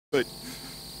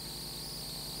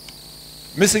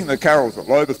Missing the carols at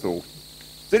Loberthal.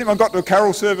 Has anyone got to a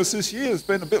carol service this year? It's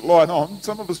been a bit light on.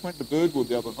 Some of us went to Birdwood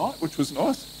the other night, which was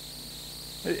nice.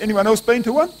 Anyone else been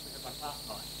to one?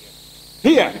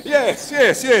 Here, yes.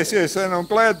 And I'm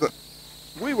glad that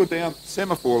we were down at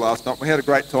Semaphore last night. We had a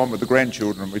great time with the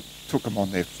grandchildren. We took them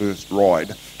on their first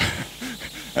ride.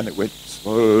 And it went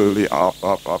slowly up,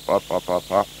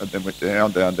 and then went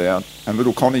down. And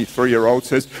little Connie, 3-year-old,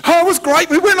 says, "Oh, it was great.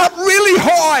 We went up really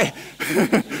high."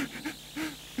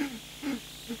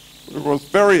 It was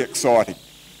very exciting,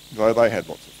 though they had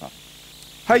lots of fun.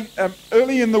 Hey,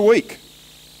 early in the week,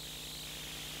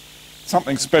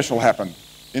 something special happened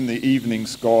in the evening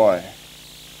sky.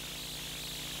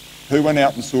 Who went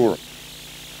out and saw it?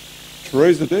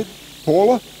 Teresa did?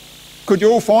 Paula? Could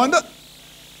you all find it?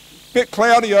 Bit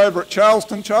cloudy over at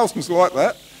Charleston. Charleston's like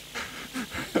that.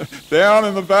 Down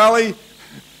in the valley.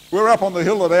 We're up on the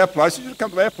hill at our place. You should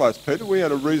come to our place, Peter. We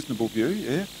had a reasonable view,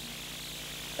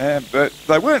 yeah. But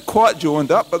they weren't quite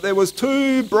joined up, but there was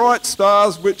 2 bright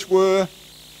stars which were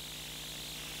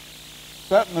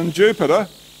Saturn and Jupiter.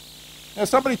 Now,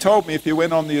 somebody told me if you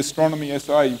went on the Astronomy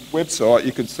SA website,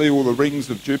 you could see all the rings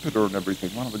of Jupiter and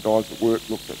everything. One of the guys at work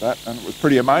looked at that, and it was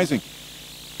pretty amazing.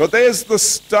 But there's the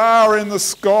star in the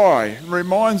sky. It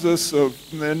reminds us of,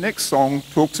 the next song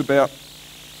talks about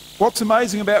what's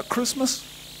amazing about Christmas.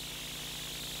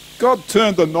 God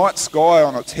turned the night sky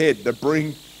on its head to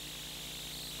bring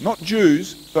not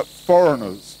Jews, but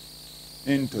foreigners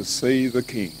in to see the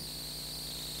King.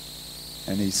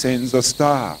 And he sends a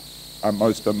star, a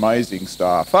most amazing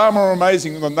star, far more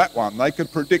amazing than that one. They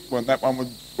could predict when that one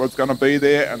was going to be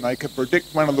there, and they could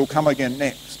predict when it'll come again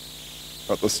next.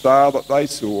 But the star that they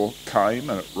saw came,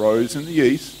 and it rose in the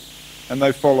east, and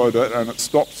they followed it, and it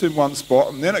stops in one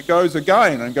spot, and then it goes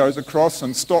again and goes across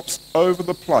and stops over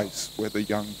the place where the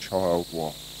young child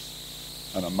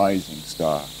was. An amazing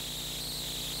star.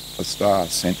 A star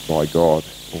sent by God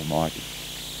Almighty.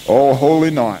 Oh,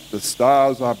 holy night, the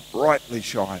stars are brightly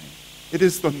shining. It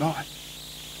is the night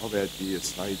of our dear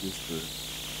Saviour's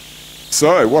birth.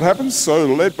 So, what happens? So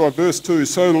led by verse 2,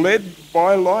 so led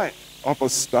by light of a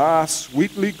star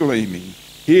sweetly gleaming,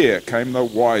 here came the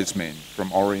wise men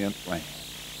from Orient land.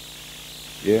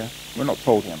 Yeah, we're not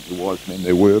told how many wise men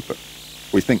there were, but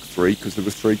we think 3 because there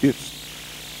were 3 gifts.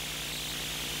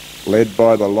 Led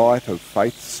by the light of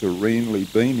faith serenely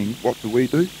beaming, what do?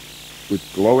 With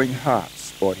glowing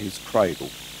hearts by his cradle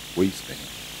we stand.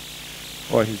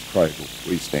 By his cradle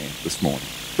we stand this morning.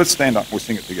 Let's stand up and we'll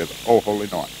sing it together. Oh, holy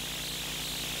night.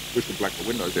 We should black the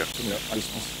windows out.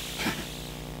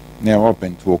 Now, I've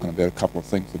been talking about a couple of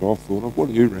things that I've thought of. What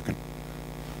do you reckon?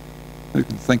 Who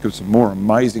can think of some more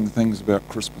amazing things about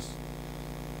Christmas?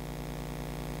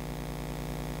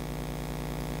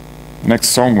 The next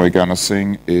song we're going to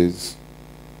sing is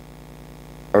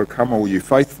 "O Come All You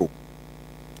Faithful."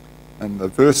 And the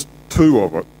verse 2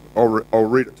 of it, I'll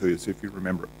read it to you, see if you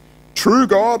remember it. True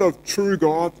God of true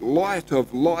God, light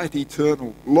of light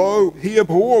eternal, lo, he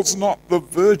abhors not the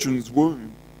virgin's womb.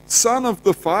 Son of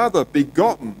the Father,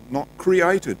 begotten, not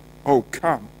created. Oh,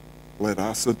 come, let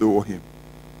us adore him.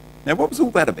 Now, what was all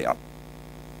that about?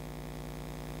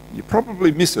 You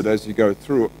probably miss it as you go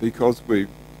through it because we're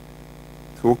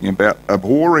talking about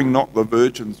abhorring not the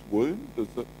virgin's womb.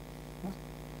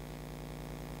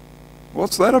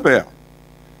 What's that about?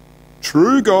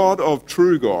 True God of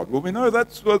true God. Well, we know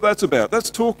that's what that's about. That's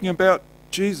talking about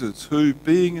Jesus, who,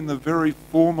 being in the very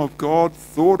form of God,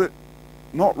 thought it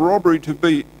not robbery to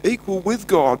be equal with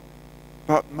God,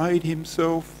 but made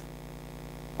himself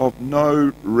of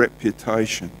no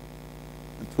reputation,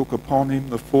 and took upon him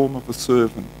the form of a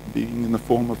servant. Being in the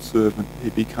form of servant, he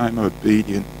became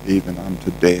obedient even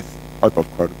unto death. I hope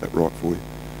I've quoted that right for you.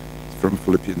 It's from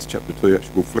Philippians chapter 2.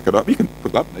 Actually, we'll flick it up. You can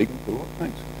put it up, Megan.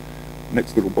 Thanks.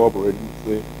 Next little Bible reading is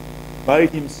there.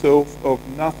 Made himself of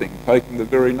nothing, taking the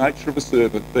very nature of a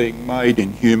servant, being made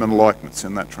in human likeness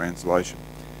in that translation.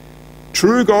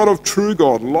 True God of true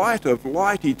God, light of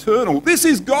light eternal. This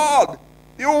is God,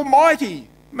 the Almighty,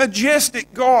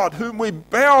 majestic God, whom we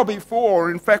bow before.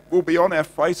 In fact, we'll be on our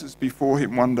faces before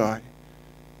him one day.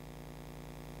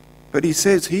 But he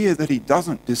says here that he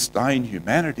doesn't disdain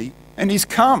humanity, and he's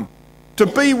come to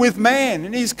be with man,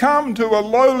 and he's come to a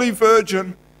lowly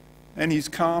virgin, and he's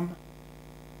come,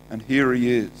 and here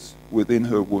he is within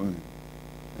her womb.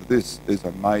 Now, this is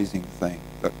an amazing thing,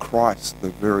 that Christ, the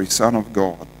very Son of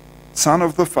God, Son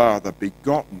of the Father,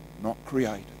 begotten, not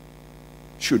created,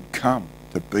 should come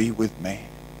to be with man,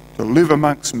 to live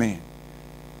amongst men.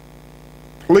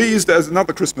 Pleased, as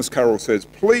another Christmas carol says,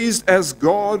 pleased as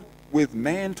God with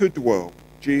man to dwell,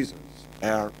 Jesus,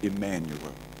 our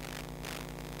Emmanuel.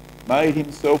 made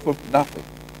himself of nothing,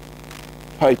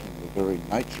 taking the very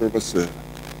nature of a servant,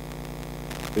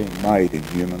 being made in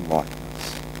human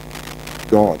likeness.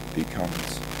 God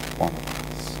becomes one of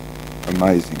us.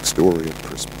 Amazing story of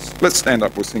Christmas. Let's stand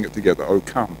up, we'll sing it together. Oh,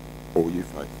 come, all you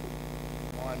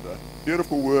faithful. Find the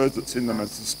beautiful words that's in them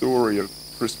as the story of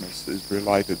Christmas is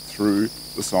related through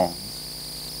the songs.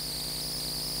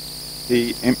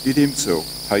 He emptied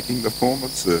himself, taking the form of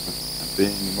servant and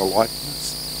being in the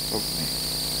likeness of men.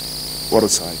 What a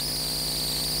Saviour.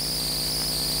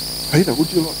 Peter,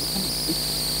 would you like to come and speak?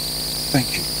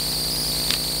 Thank you.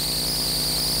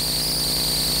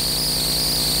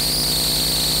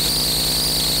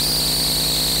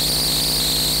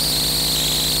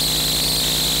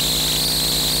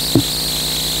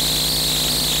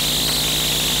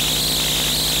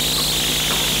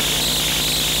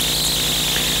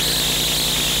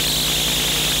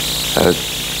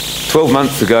 12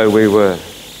 months ago we were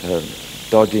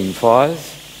dodging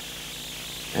fires,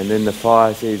 and then the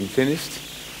fire season finished,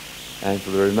 and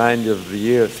for the remainder of the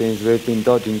year it seems we've been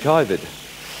dodging COVID.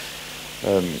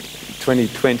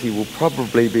 2020 will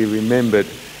probably be remembered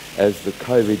as the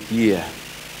COVID year,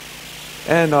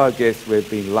 and I guess we've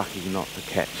been lucky not to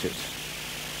catch it.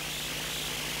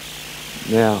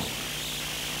 Now,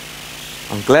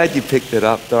 I'm glad you picked it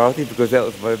up, Dorothy, because that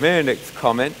was my very next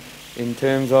comment in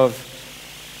terms of,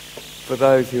 for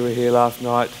those who were here last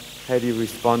night, how do you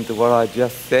respond to what I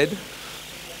just said?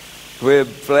 We're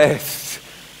blessed.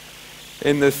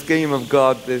 In the scheme of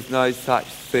God, there's no such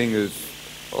thing as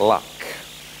luck.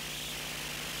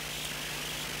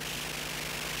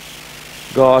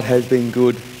 God has been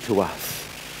good to us.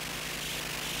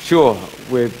 Sure,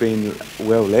 we've been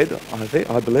well led,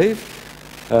 I believe,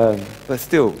 but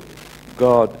still,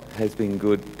 God has been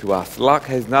good to us. Luck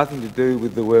has nothing to do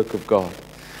with the work of God.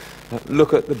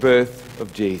 Look at the birth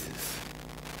of Jesus.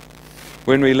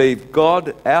 When we leave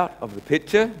God out of the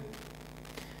picture,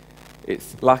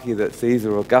 it's lucky that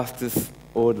Caesar Augustus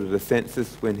ordered a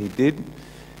census when he did.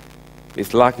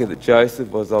 It's lucky that Joseph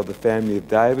was of the family of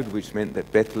David, which meant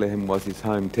that Bethlehem was his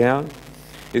hometown.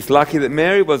 It's lucky that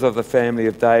Mary was of the family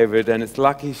of David, and it's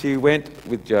lucky she went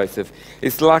with Joseph.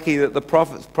 It's lucky that the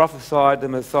prophets prophesied the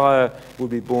Messiah would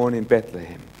be born in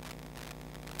Bethlehem.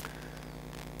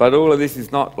 But all of this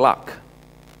is not luck.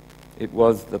 It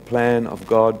was the plan of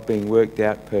God being worked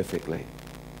out perfectly.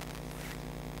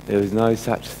 There is no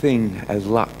such thing as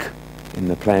luck in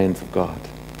the plans of God.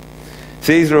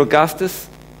 Caesar Augustus,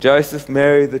 Joseph,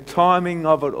 Mary, the timing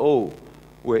of it all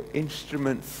were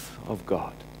instruments of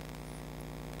God.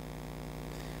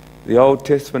 The Old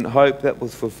Testament hope that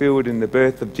was fulfilled in the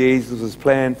birth of Jesus was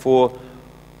planned for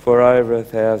over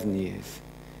 1,000 years.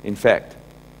 In fact,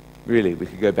 really, we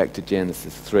could go back to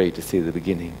Genesis 3 to see the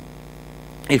beginning.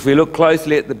 If we look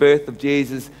closely at the birth of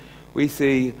Jesus, we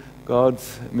see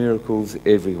God's miracles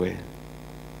everywhere.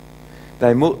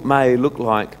 They may look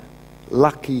like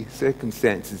lucky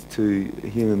circumstances to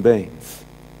human beings,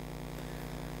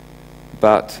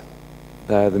 but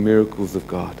they are the miracles of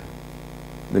God.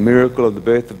 The miracle of the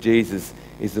birth of Jesus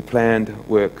is the planned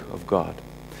work of God.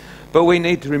 But we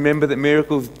need to remember that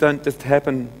miracles don't just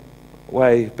happen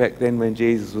way back then when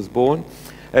Jesus was born.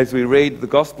 As we read the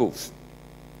Gospels,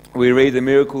 we read the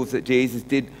miracles that Jesus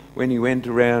did when he went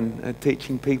around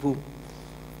teaching people,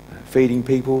 feeding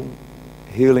people,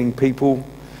 healing people.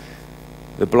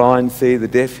 The blind see, the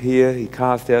deaf hear. He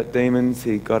cast out demons.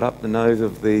 He got up the nose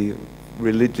of the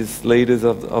religious leaders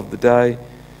of the day.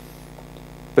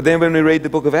 But then when we read the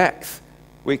book of Acts,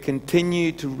 we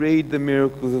continue to read the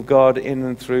miracles of God in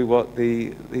and through what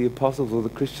the apostles or the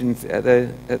Christians at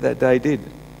that day did.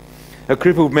 A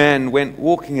crippled man went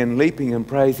walking and leaping and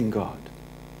praising God.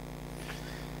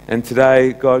 And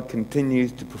today, God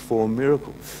continues to perform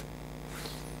miracles.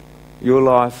 Your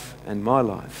life and my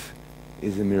life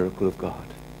is a miracle of God.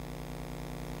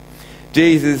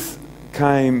 Jesus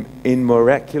came in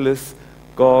miraculous,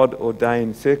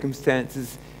 God-ordained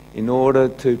circumstances in order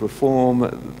to perform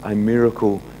a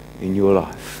miracle in your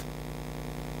life.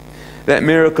 That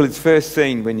miracle is first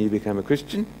seen when you become a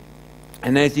Christian,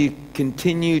 and as you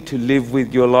continue to live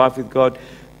with your life with God,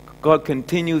 God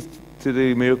continues to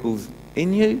do miracles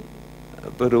in you,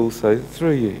 but also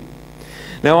through you.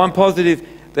 Now, I'm positive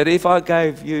that if I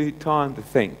gave you time to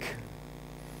think,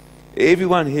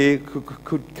 everyone here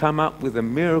could come up with a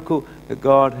miracle that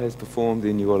God has performed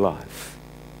in your life.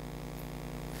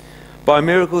 By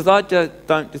miracles, I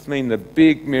don't just mean the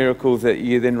big miracles that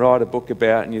you then write a book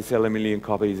about and you sell 1 million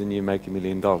copies and you make $1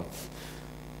 million.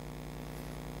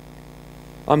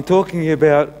 I'm talking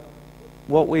about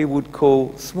what we would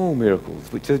call small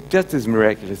miracles, which are just as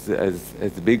miraculous as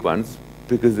the big ones,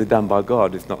 because they're done by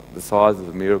God. It's not the size of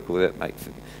a miracle that makes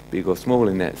it big or small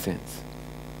in that sense.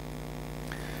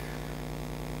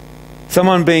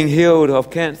 Someone being healed of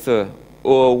cancer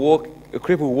or a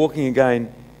cripple walking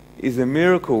again is a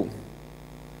miracle.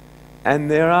 And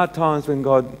there are times when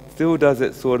God still does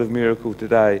that sort of miracle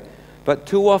today. But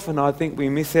too often I think we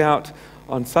miss out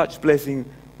on such blessing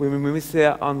when we miss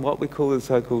out on what we call the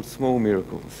so-called small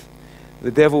miracles.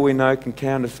 The devil, we know, can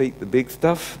counterfeit the big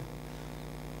stuff,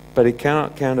 but he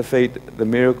cannot counterfeit the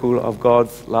miracle of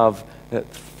God's love that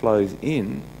flows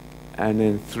in and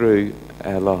then through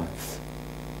our lives.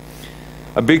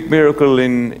 A big miracle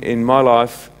in my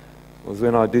life was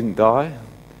when I didn't die,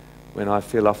 when I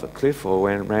fell off a cliff or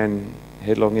ran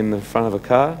headlong in the front of a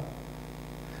car.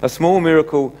 A small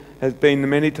miracle has been the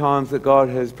many times that God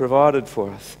has provided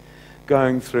for us,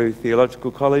 going through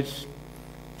theological college,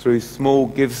 through small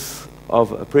gifts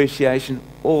of appreciation,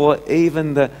 or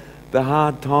even the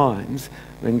hard times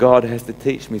when God has to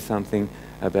teach me something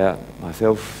about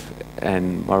myself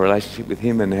and my relationship with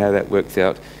Him and how that works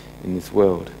out in this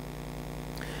world.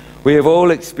 We have all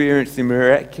experienced the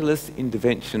miraculous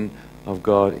intervention of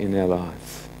God in our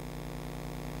lives.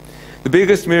 The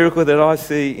biggest miracle that I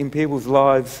see in people's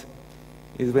lives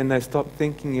is when they stop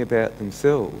thinking about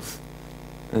themselves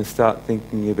and start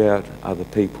thinking about other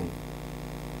people.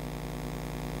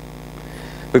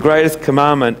 The greatest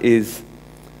commandment is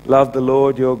love the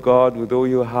Lord your God with all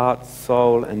your heart,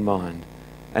 soul and mind.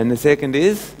 And the second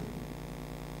is,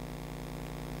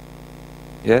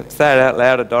 say it out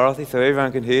louder, Dorothy, so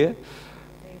everyone can hear.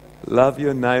 Love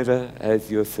your neighbour as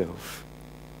yourself.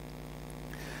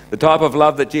 The type of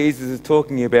love that Jesus is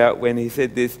talking about when he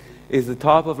said this is the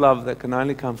type of love that can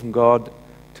only come from God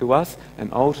to us,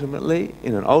 and ultimately,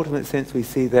 in an ultimate sense, we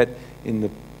see that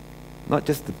in not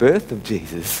just the birth of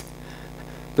Jesus,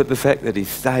 but the fact that he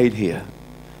stayed here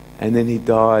and then he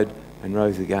died and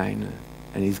rose again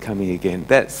and he's coming again.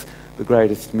 That's the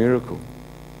greatest miracle.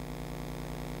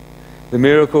 The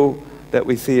miracle that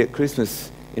we see at Christmas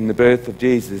in the birth of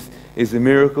Jesus is the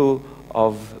miracle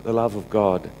of the love of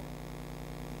God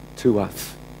to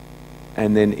us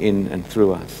and then in and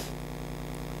through us.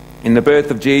 In the birth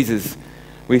of Jesus,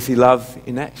 we see love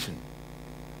in action.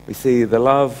 We see the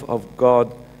love of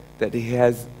God that he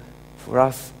has for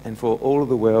us and for all of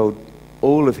the world,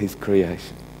 all of his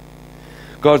creation.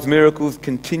 God's miracles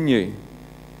continue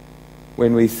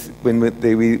when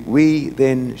we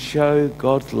then show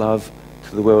God's love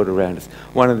to the world around us.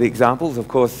 One of the examples, of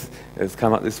course, that's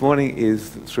come up this morning is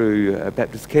through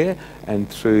Baptist Care and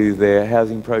through their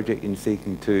housing project in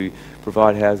seeking to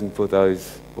provide housing for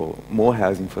those, or more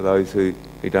housing for those who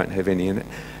don't have any in it.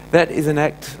 That is an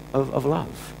act of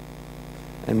love,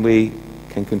 and we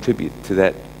can contribute to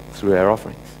that through our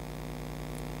offerings.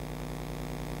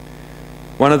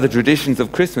 One of the traditions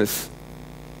of Christmas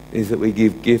is that we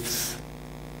give gifts.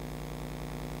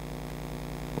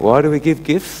 Why do we give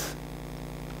gifts?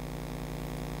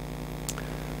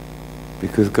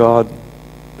 Because God,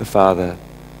 the Father,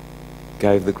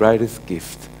 gave the greatest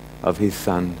gift of his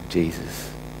Son,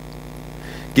 Jesus.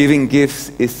 Giving gifts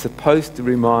is supposed to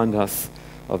remind us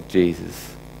of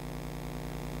Jesus.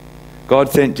 God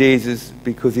sent Jesus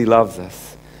because he loves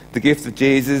us. The gift of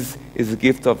Jesus is a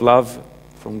gift of love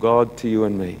from God to you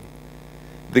and me.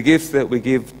 The gifts that we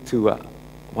give to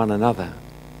one another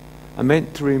are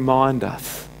meant to remind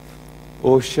us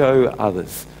or show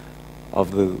others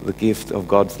of the gift of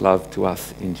God's love to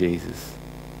us in Jesus.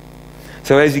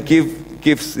 So as you give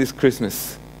gifts this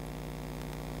Christmas,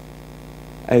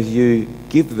 as you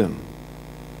give them,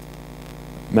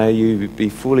 may you be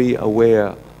fully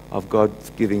aware of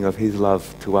God's giving of his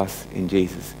love to us in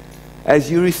Jesus.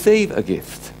 As you receive a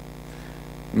gift,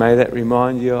 may that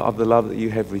remind you of the love that you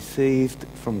have received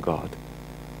from God,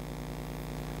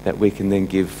 that we can then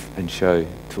give and show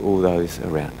to all those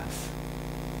around us.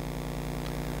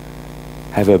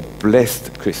 Have a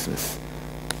blessed Christmas.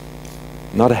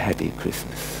 Not a happy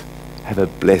Christmas. Have a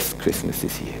blessed Christmas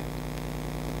this year.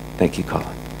 Thank you, Colin.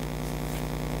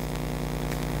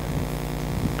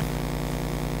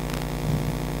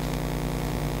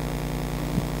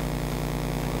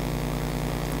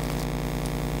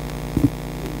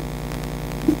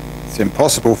 It's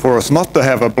impossible for us not to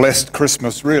have a blessed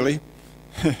Christmas, really.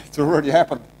 It's already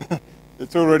happened.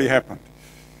 It's already happened.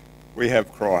 We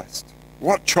have Christ.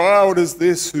 What child is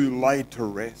this who laid to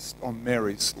rest on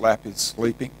Mary's lap is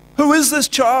sleeping? Who is this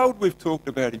child? We've talked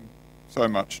about him so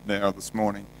much now this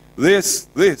morning. This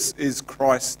is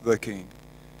Christ the King.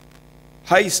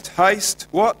 Haste, haste,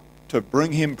 what? To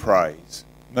bring him praise.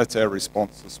 And that's our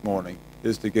response this morning,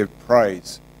 is to give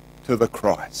praise to the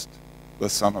Christ, the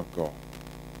Son of God.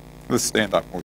 Let's stand up.